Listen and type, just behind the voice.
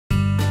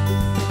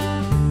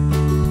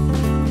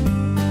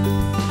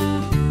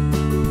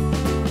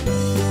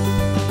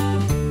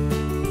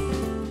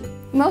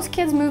Most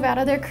kids move out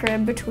of their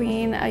crib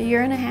between 1.5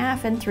 years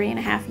and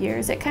 3.5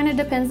 years. It kind of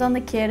depends on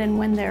the kid and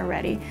when they're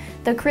ready.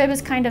 The crib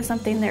is kind of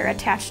something they're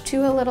attached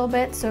to a little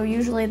bit, so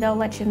usually they'll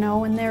let you know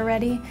when they're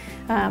ready.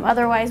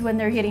 Otherwise, when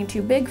they're getting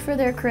too big for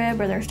their crib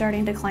or they're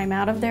starting to climb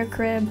out of their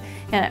crib,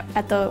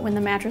 when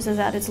the mattress is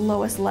at its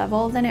lowest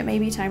level, then it may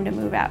be time to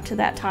move out to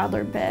that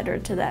toddler bed or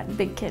to that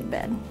big kid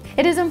bed.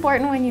 It is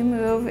important when you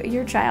move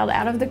your child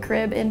out of the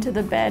crib into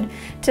the bed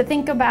to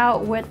think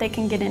about what they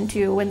can get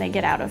into when they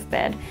get out of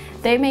bed.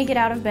 They may get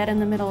out of bed in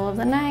the middle of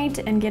the night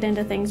and get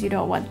into things you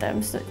don't want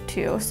them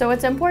to. So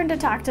it's important to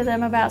talk to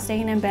them about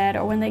staying in bed,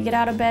 or when they get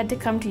out of bed to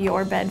come to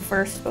your bed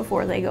first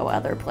before they go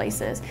other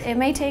places. It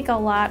may take a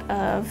lot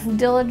of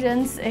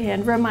diligence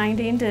and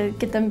reminding to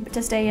get them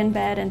to stay in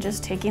bed, and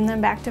just taking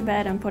them back to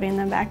bed and putting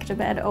them back to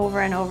bed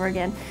over and over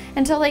again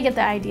until they get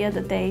the idea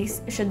that they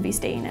should be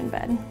staying in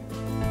bed.